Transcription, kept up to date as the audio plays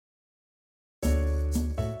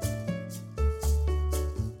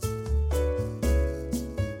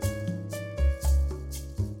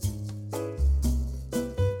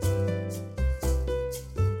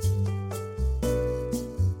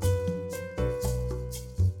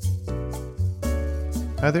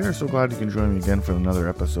Hi there, so glad you can join me again for another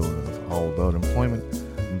episode of All About Employment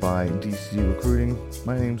by DC Recruiting.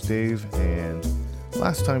 My name's Dave, and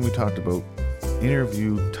last time we talked about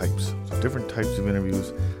interview types, so different types of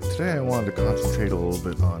interviews. Today I wanted to concentrate a little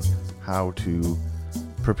bit on how to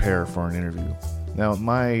prepare for an interview. Now,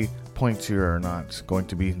 my points here are not going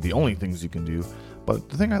to be the only things you can do, but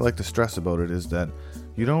the thing I like to stress about it is that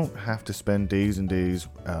you don't have to spend days and days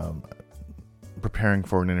preparing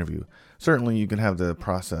for an interview. Certainly you can have the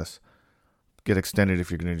process get extended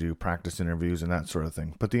if you're going to do practice interviews and that sort of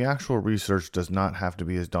thing, but the actual research does not have to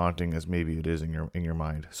be as daunting as maybe it is in your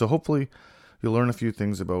mind. So hopefully you'll learn a few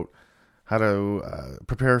things about how to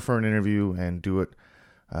prepare for an interview and do it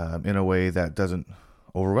in a way that doesn't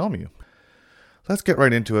overwhelm you. Let's get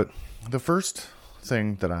right into it. The first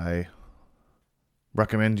thing that I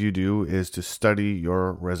recommend you do is to study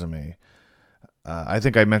your resume. I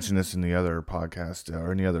think I mentioned this in the other podcast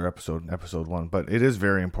or in the other episode 1, but it is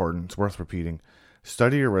very important. It's worth repeating.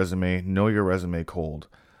 Study your resume, know your resume cold.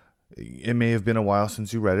 It may have been a while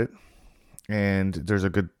since you read it, and there's a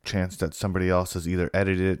good chance that somebody else has either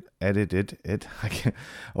edited it,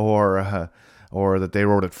 or that they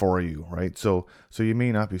wrote it for you, right? So you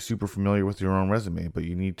may not be super familiar with your own resume, but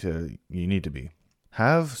you need to be.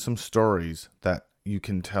 Have some stories that you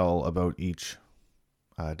can tell about each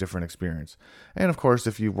different experience. And of course,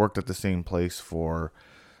 if you've worked at the same place for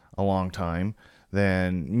a long time,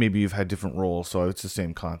 then maybe you've had different roles, so it's the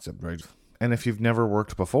same concept, right? And if you've never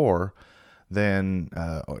worked before, then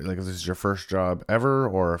like if this is your first job ever,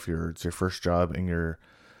 or if it's your first job in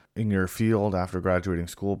your field after graduating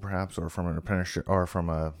school, perhaps, or from an apprenticeship, or from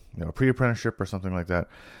a pre-apprenticeship or something like that,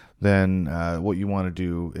 then what you want to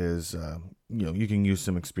do is you can use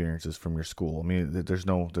some experiences from your school. I mean, there's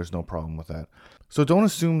no problem with that. So don't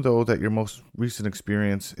assume though that your most recent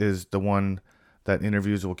experience is the one that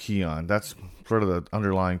interviews will key on. That's sort of the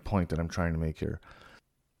underlying point that I'm trying to make here.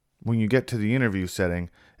 When you get to the interview setting,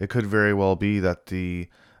 it could very well be that the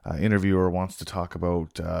interviewer wants to talk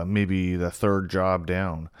about maybe the third job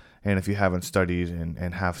down. And if you haven't studied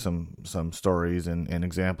and have some stories and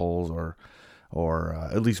examples or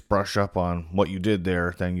at least brush up on what you did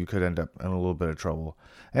there, then you could end up in a little bit of trouble.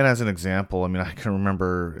 And as an example, I mean, I can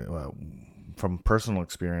remember from personal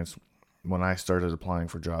experience when I started applying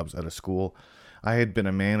for jobs at a school, I had been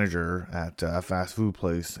a manager at a fast food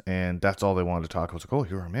place, and that's all they wanted to talk about. Like, oh,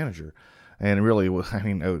 you're a manager. And really, I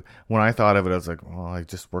mean, when I thought of it, I was like, well, I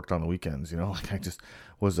just worked on the weekends, like I just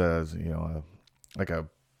was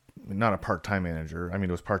not a part-time manager. I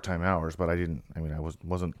mean, it was part-time hours, but I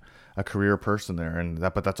wasn't a career person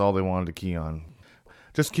there, but that's all they wanted to key on.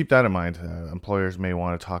 Just keep that in mind. Employers may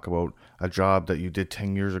want to talk about a job that you did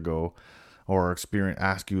 10 years ago, or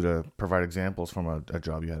ask you to provide examples from a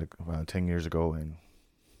job you had 10 years ago, and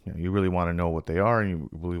you really want to know what they are, and you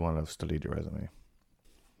really want to have studied your resume.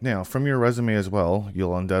 Now, from your resume as well,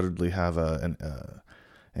 you'll undoubtedly have an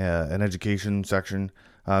education section.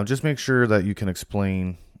 Just make sure that you can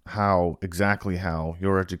explain exactly how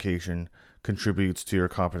your education contributes to your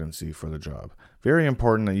competency for the job. Very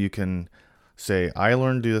important that you can say, I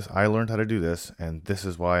learned how to do this, and this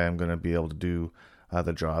is why I'm going to be able to do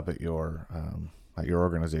the job at your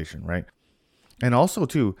organization, right? And also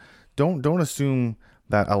too, don't assume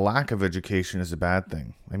that a lack of education is a bad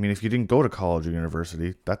thing. I mean, if you didn't go to college or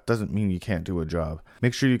university, that doesn't mean you can't do a job.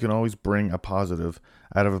 Make sure you can always bring a positive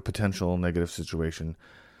out of a potential negative situation.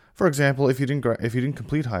 For example, if you didn't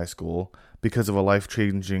complete high school because of a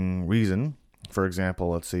life-changing reason, for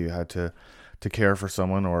example, let's say you had to care for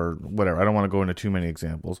someone or whatever. I don't want to go into too many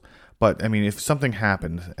examples, but I mean, if something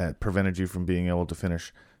happened that prevented you from being able to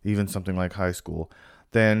finish even something like high school,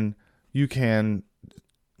 then you can,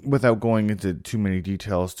 without going into too many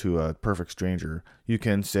details to a perfect stranger, you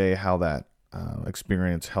can say how that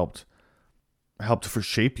experience helped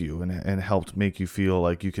shape you and helped make you feel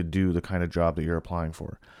like you could do the kind of job that you're applying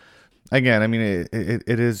for. Again, I mean,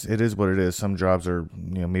 it is what it is. Some jobs are,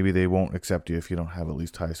 maybe they won't accept you if you don't have at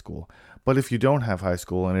least high school. But if you don't have high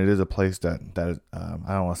school, and it is a place that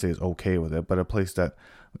I don't want to say is okay with it, but a place that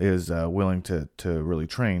is willing to really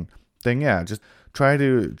train, then yeah, just try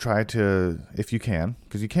to, if you can,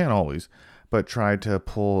 because you can't always, but try to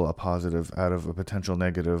pull a positive out of a potential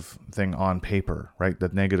negative thing on paper, right? The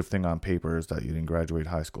negative thing on paper is that you didn't graduate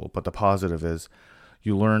high school, but the positive is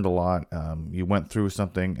you learned a lot, you went through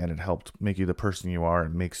something, and it helped make you the person you are.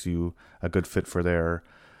 It makes you a good fit for their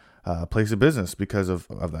place of business because of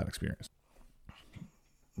that experience.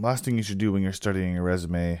 Last thing you should do when you're studying your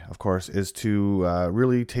resume, of course, is to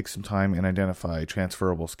really take some time and identify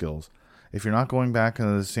transferable skills. If you're not going back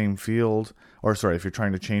into the same field, if you're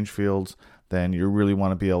trying to change fields, then you really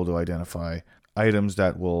want to be able to identify items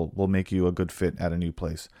that will make you a good fit at a new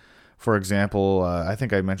place. For example, I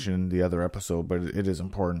think I mentioned in the other episode, but it is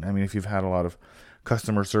important. I mean, if you've had a lot of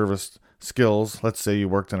customer service skills, let's say you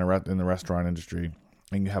worked in the restaurant industry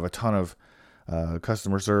and you have a ton of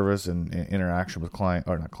customer service and interaction with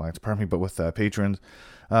with patrons,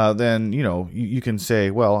 then you can say,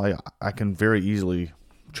 well, I can very easily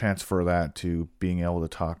transfer that to being able to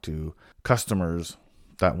talk to customers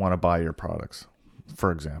that want to buy your products,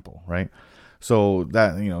 for example, right? So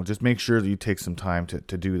that, just make sure that you take some time to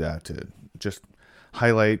do that, to just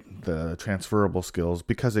highlight the transferable skills,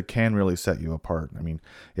 because it can really set you apart. I mean,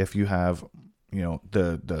 if you have,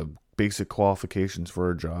 the basic qualifications for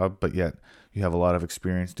a job, but yet you have a lot of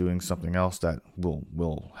experience doing something else that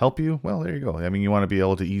will help you, well, there you go. I mean, you want to be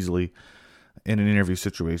able to easily, in an interview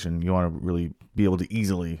situation, you want to really be able to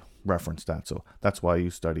easily reference that. So that's why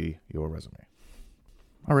you study your resume.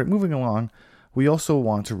 All right, moving along, we also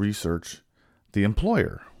want to research the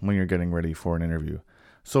employer when you're getting ready for an interview.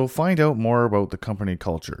 So find out more about the company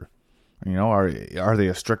culture. Are they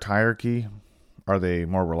a strict hierarchy? Are they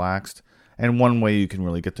more relaxed? And one way you can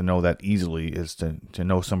really get to know that easily is to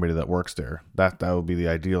know somebody that works there. That would be the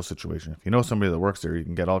ideal situation. If you know somebody that works there, you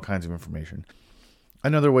can get all kinds of information.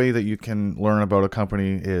 Another way that you can learn about a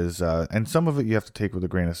company is, and some of it you have to take with a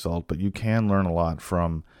grain of salt, but you can learn a lot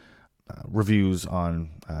from reviews on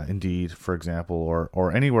Indeed, for example,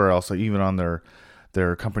 or anywhere else, like even on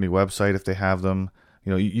their company website if they have them.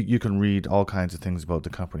 You can read all kinds of things about the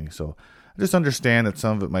company. So just understand that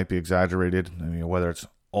some of it might be exaggerated. I mean, whether it's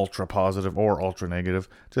ultra positive or ultra negative,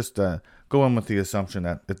 just go in with the assumption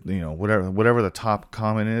that whatever the top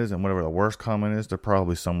comment is and whatever the worst comment is, they're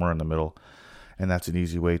probably somewhere in the middle. And that's an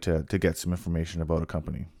easy way to get some information about a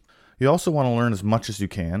company. You also want to learn as much as you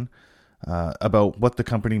can about what the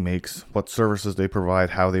company makes, what services they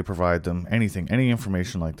provide, how they provide them, any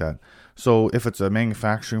information like that. So if it's a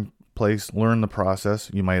manufacturing place, learn the process.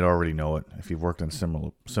 You might already know it if you've worked in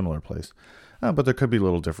a similar place, but there could be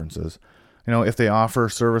little differences. If they offer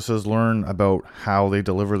services, learn about how they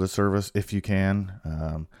deliver the service if you can.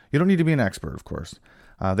 You don't need to be an expert, of course.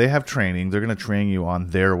 They have training. They're going to train you on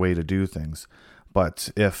their way to do things. But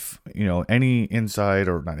if, any inside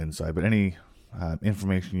or not inside, but any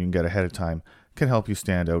information you can get ahead of time can help you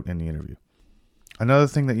stand out in the interview. Another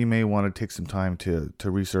thing that you may want to take some time to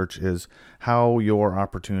research is how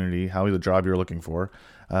the job you're looking for,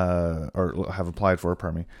 or have applied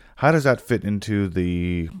for, how does that fit into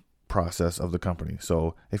the process of the company?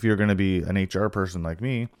 So if you're going to be an HR person like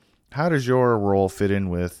me, how does your role fit in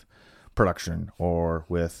with production or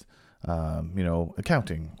with,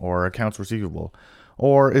 accounting or accounts receivable?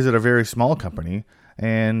 Or is it a very small company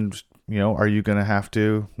and, are you going to have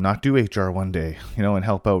to not do HR one day, and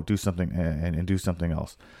help out, do something and do something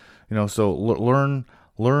else? So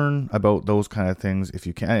learn about those kind of things if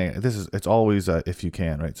you can. It's always if you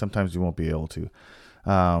can, right? Sometimes you won't be able to.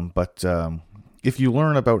 But if you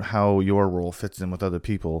learn about how your role fits in with other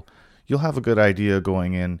people, you'll have a good idea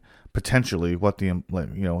going in potentially what the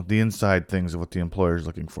inside things of what the employer is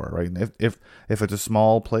looking for, right? And if it's a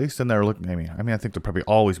small place, then they're looking. I think they'll probably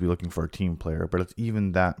always be looking for a team player, but it's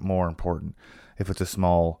even that more important if it's a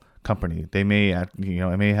small company. It may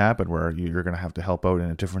happen where you're going to have to help out in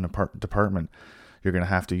a different department. You're going to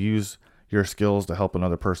have to use your skills to help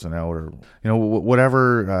another person out, or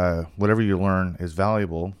whatever you learn is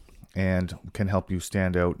valuable and can help you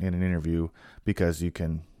stand out in an interview because you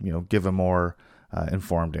can give a more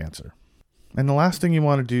informed answer. And the last thing you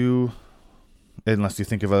want to do, unless you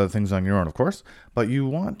think of other things on your own, of course, but you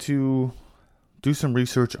want to do some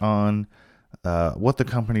research on what the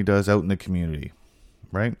company does out in the community,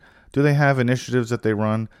 right? Do they have initiatives that they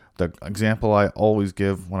run? The example I always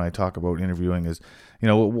give when I talk about interviewing is,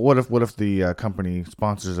 what if the company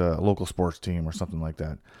sponsors a local sports team or something like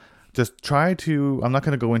that? Just try to. I'm not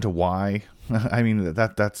going to go into why. I mean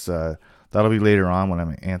that'll be later on when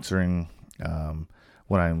I'm answering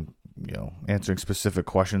answering specific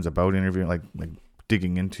questions about interviewing, like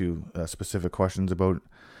digging into specific questions about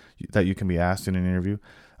that you can be asked in an interview.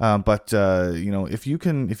 But if you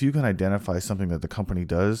can identify something that the company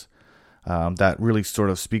does that really sort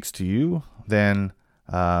of speaks to you, then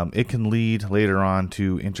it can lead later on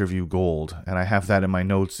to interview gold. And I have that in my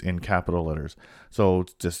notes in capital letters. So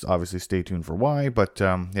just obviously stay tuned for why. But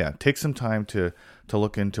take some time to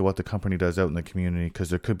look into what the company does out in the community, because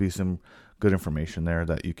there could be some good information there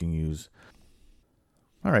that you can use.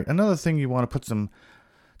 All right, another thing you want to put some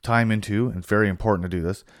time into, and it's very important to do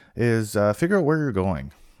this, is figure out where you're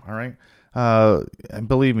going. All right. And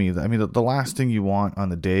believe me, the last thing you want on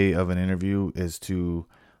the day of an interview is to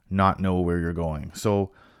not know where you're going.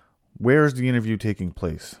 So where is the interview taking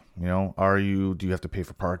place? Do you have to pay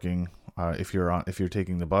for parking? If you're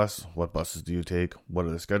taking the bus, what buses do you take? What are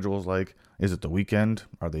the schedules like? Is it the weekend?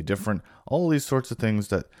 Are they different? All these sorts of things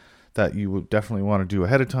that you would definitely want to do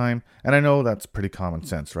ahead of time. And I know that's pretty common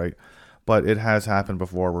sense, right? But it has happened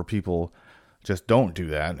before where people just don't do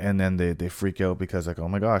that, and then they freak out because like, oh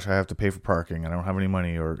my gosh, I have to pay for parking, I don't have any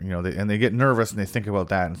money, or they get nervous and they think about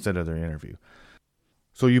that instead of their interview.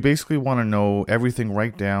 So you basically want to know everything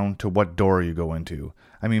right down to what door you go into.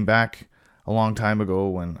 I mean, back a long time ago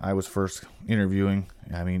when I was first interviewing,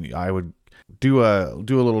 I would do a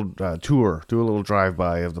little tour, do a little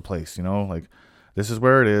drive-by of the place, like this is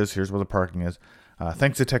where it is, here's where the parking is.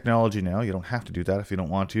 Thanks to technology now, you don't have to do that if you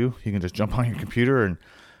don't want to. You can just jump on your computer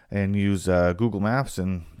and use Google Maps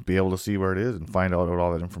and be able to see where it is and find out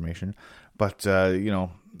all that information. But,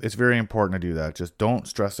 it's very important to do that. Just don't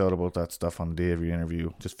stress out about that stuff on the day of your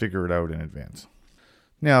interview. Just figure it out in advance.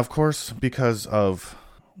 Now, of course, because of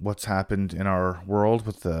what's happened in our world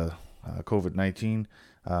with the COVID-19,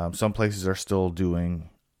 some places are still doing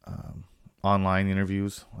online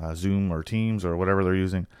interviews, Zoom or Teams or whatever they're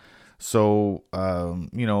using. So,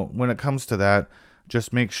 when it comes to that,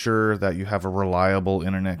 just make sure that you have a reliable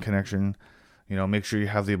internet connection. Make sure you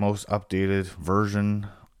have the most updated version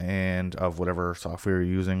and of whatever software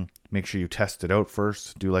you're using. Make sure you test it out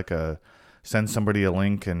first. Send somebody a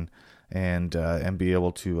link and be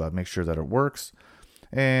able to make sure that it works.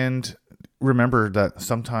 And remember that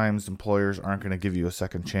sometimes employers aren't going to give you a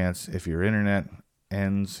second chance if your internet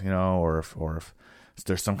ends, or if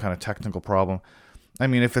there's some kind of technical problem.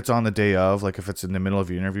 If it's on the day of, like if it's in the middle of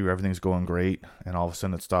your interview, everything's going great, and all of a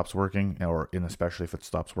sudden it stops working, especially if it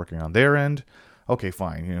stops working on their end, okay,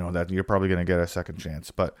 fine. That you're probably going to get a second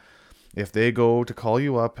chance. But if they go to call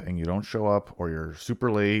you up and you don't show up, or you're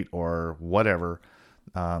super late or whatever,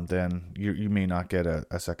 then you may not get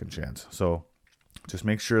a second chance. So just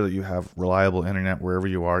make sure that you have reliable internet wherever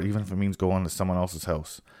you are, even if it means going to someone else's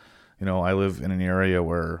house. I live in an area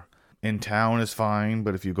where in town is fine,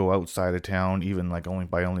 but if you go outside of town, even like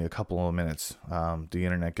only a couple of minutes, the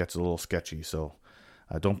internet gets a little sketchy. So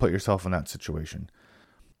don't put yourself in that situation.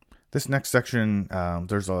 This next section,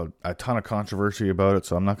 there's a ton of controversy about it,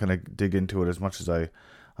 so I'm not going to dig into it as much as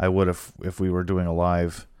I would if we were doing a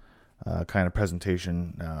live kind of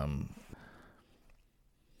presentation.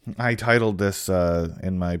 I titled this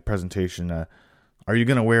in my presentation, "Are you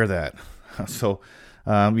going to wear that?" So,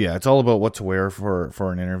 it's all about what to wear for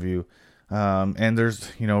an interview. And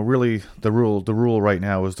there's, really the rule right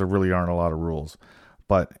now is there really aren't a lot of rules.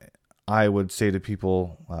 But I would say to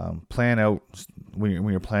people, plan out when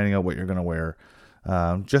you're planning out what you're going to wear.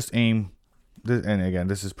 Just aim, and again,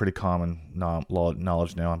 this is pretty common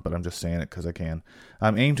knowledge now, but I'm just saying it because I can.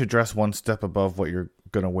 Aim to dress one step above what you're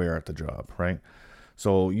going to wear at the job, right?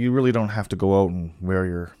 So you really don't have to go out and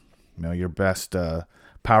wear your best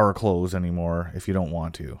power clothes anymore if you don't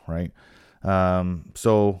want to, right?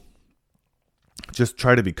 So just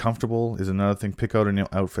try to be comfortable is another thing. Pick out an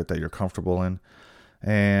outfit that you're comfortable in.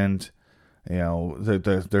 And,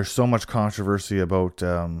 there's so much controversy about,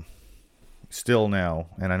 still now,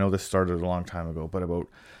 and I know this started a long time ago, but about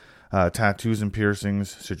tattoos and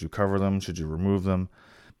piercings. Should you cover them? Should you remove them?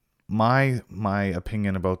 My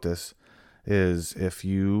opinion about this is if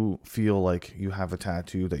you feel like you have a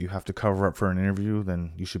tattoo that you have to cover up for an interview,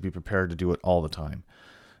 then you should be prepared to do it all the time.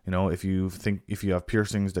 If you have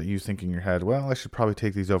piercings that you think in your head, well, I should probably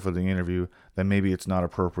take these out for the interview, then maybe it's not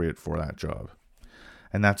appropriate for that job.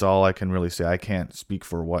 And that's all I can really say. I can't speak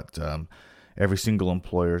for what every single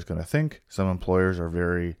employer is going to think. Some employers are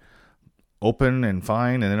very open and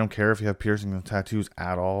fine, and they don't care if you have piercings and tattoos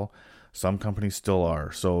at all. Some companies still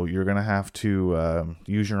are. So you're going to have to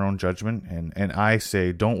use your own judgment. And I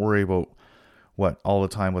say, don't worry about what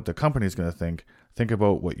the company's going to think. Think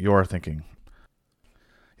about what you're thinking.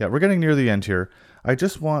 Yeah, we're getting near the end here. I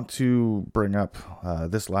just want to bring up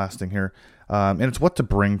this last thing here. And it's what to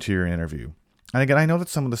bring to your interview. And again, I know that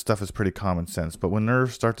some of this stuff is pretty common sense, but when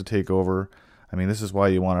nerves start to take over, this is why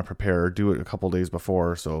you want to prepare. Do it a couple days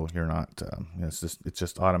before, so you're not. It's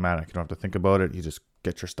just automatic. You don't have to think about it. You just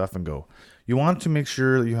get your stuff and go. You want to make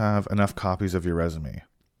sure that you have enough copies of your resume.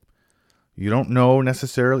 You don't know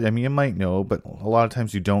necessarily. You might know, but a lot of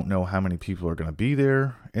times you don't know how many people are going to be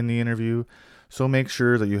there in the interview. So make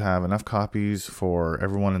sure that you have enough copies for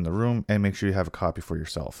everyone in the room, and make sure you have a copy for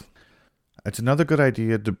yourself. It's another good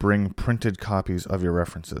idea to bring printed copies of your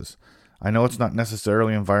references. I know it's not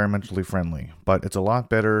necessarily environmentally friendly, but it's a lot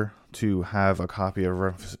better to have a copy of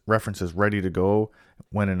references ready to go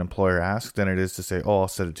when an employer asks than it is to say, oh, I'll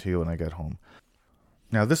send it to you when I get home.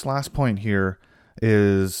 Now, this last point here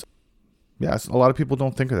is Yes, a lot of people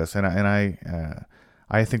don't think of this, and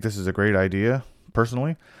I think this is a great idea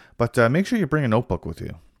personally. But make sure you bring a notebook with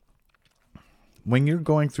you. When you're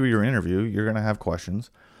going through your interview, you're going to have questions.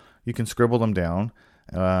 You can scribble them down.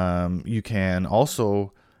 You can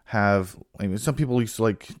also have, some people used to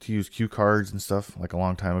like to use cue cards and stuff like a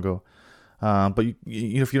long time ago. But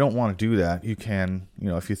if you don't want to do that, you can,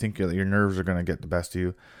 if you think that your nerves are going to get the best of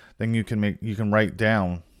you, then you can write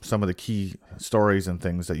down some of the key stories and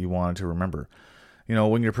things that you wanted to remember.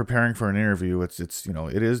 When you're preparing for an interview, it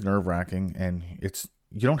is nerve-wracking, and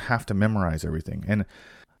you don't have to memorize everything. And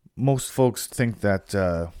most folks think that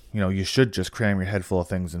you should just cram your head full of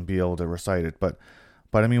things and be able to recite it. But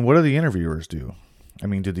what do the interviewers do?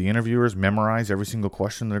 Do the interviewers memorize every single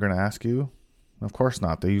question they're going to ask you? Of course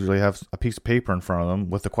not. They usually have a piece of paper in front of them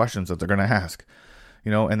with the questions that they're going to ask,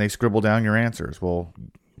 and they scribble down your answers. Well,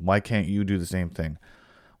 why can't you do the same thing?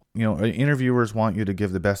 Interviewers want you to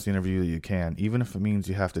give the best interview that you can, even if it means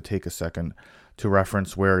you have to take a second to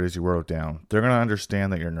reference where it is you wrote down. They're going to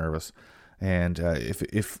understand that you're nervous. And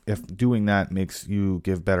if doing that makes you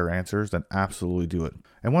give better answers, then absolutely do it.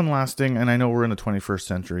 And one last thing, and I know we're in the 21st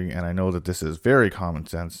century, and I know that this is very common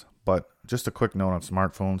sense, but just a quick note on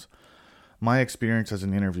smartphones. My experience as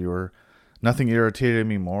an interviewer, nothing irritated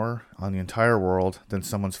me more on the entire world than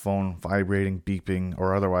someone's phone vibrating, beeping,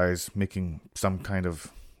 or otherwise making some kind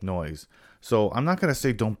of noise. So I'm not going to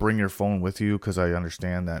say don't bring your phone with you, because I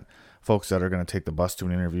understand that folks that are going to take the bus to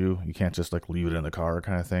an interview, you can't just like leave it in the car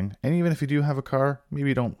kind of thing. And even if you do have a car,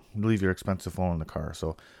 maybe don't leave your expensive phone in the car.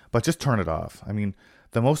 But just turn it off.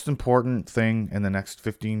 The most important thing in the next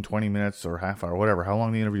 15, 20 minutes or half hour, whatever, how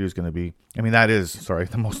long the interview is going to be. that is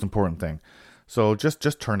the most important thing. So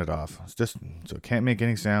just turn it off. So it can't make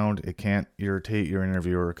any sound. It can't irritate your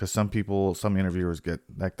interviewer, because some interviewers get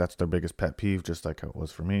like, that's their biggest pet peeve, just like it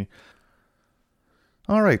was for me.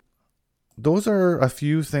 All right. Those are a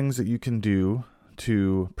few things that you can do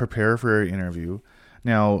to prepare for your interview.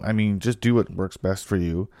 Now, just do what works best for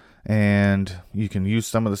you. And you can use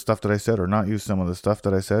some of the stuff that I said or not use some of the stuff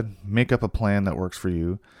that I said. Make up a plan that works for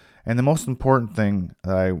you. And the most important thing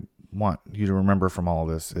that I want you to remember from all of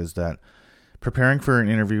this is that preparing for an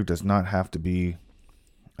interview does not have to be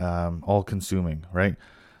all-consuming, right?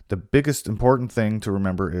 The biggest important thing to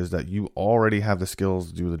remember is that you already have the skills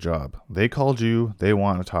to do the job. They called you. They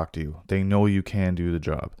want to talk to you. They know you can do the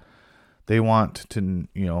job. They want to,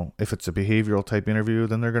 if it's a behavioral type interview,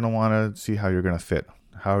 then they're going to want to see how you're going to fit.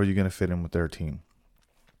 How are you going to fit in with their team?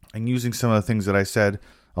 And using some of the things that I said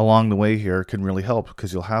along the way here can really help,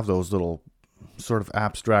 because you'll have those little sort of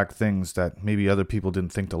abstract things that maybe other people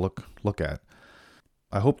didn't think to look at.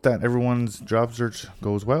 I hope that everyone's job search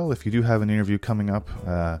goes well. If you do have an interview coming up,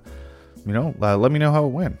 let me know how it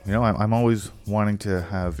went. I'm always wanting to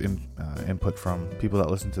have input from people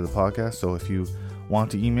that listen to the podcast. So if you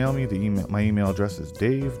want to email me, my email address is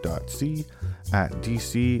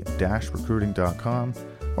dave.c@dc-recruiting.com,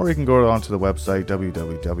 or you can go onto the website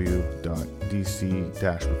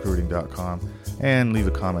www.dc-recruiting.com and leave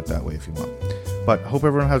a comment that way if you want. But hope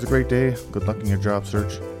everyone has a great day. Good luck in your job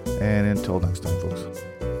search. And until next time, folks.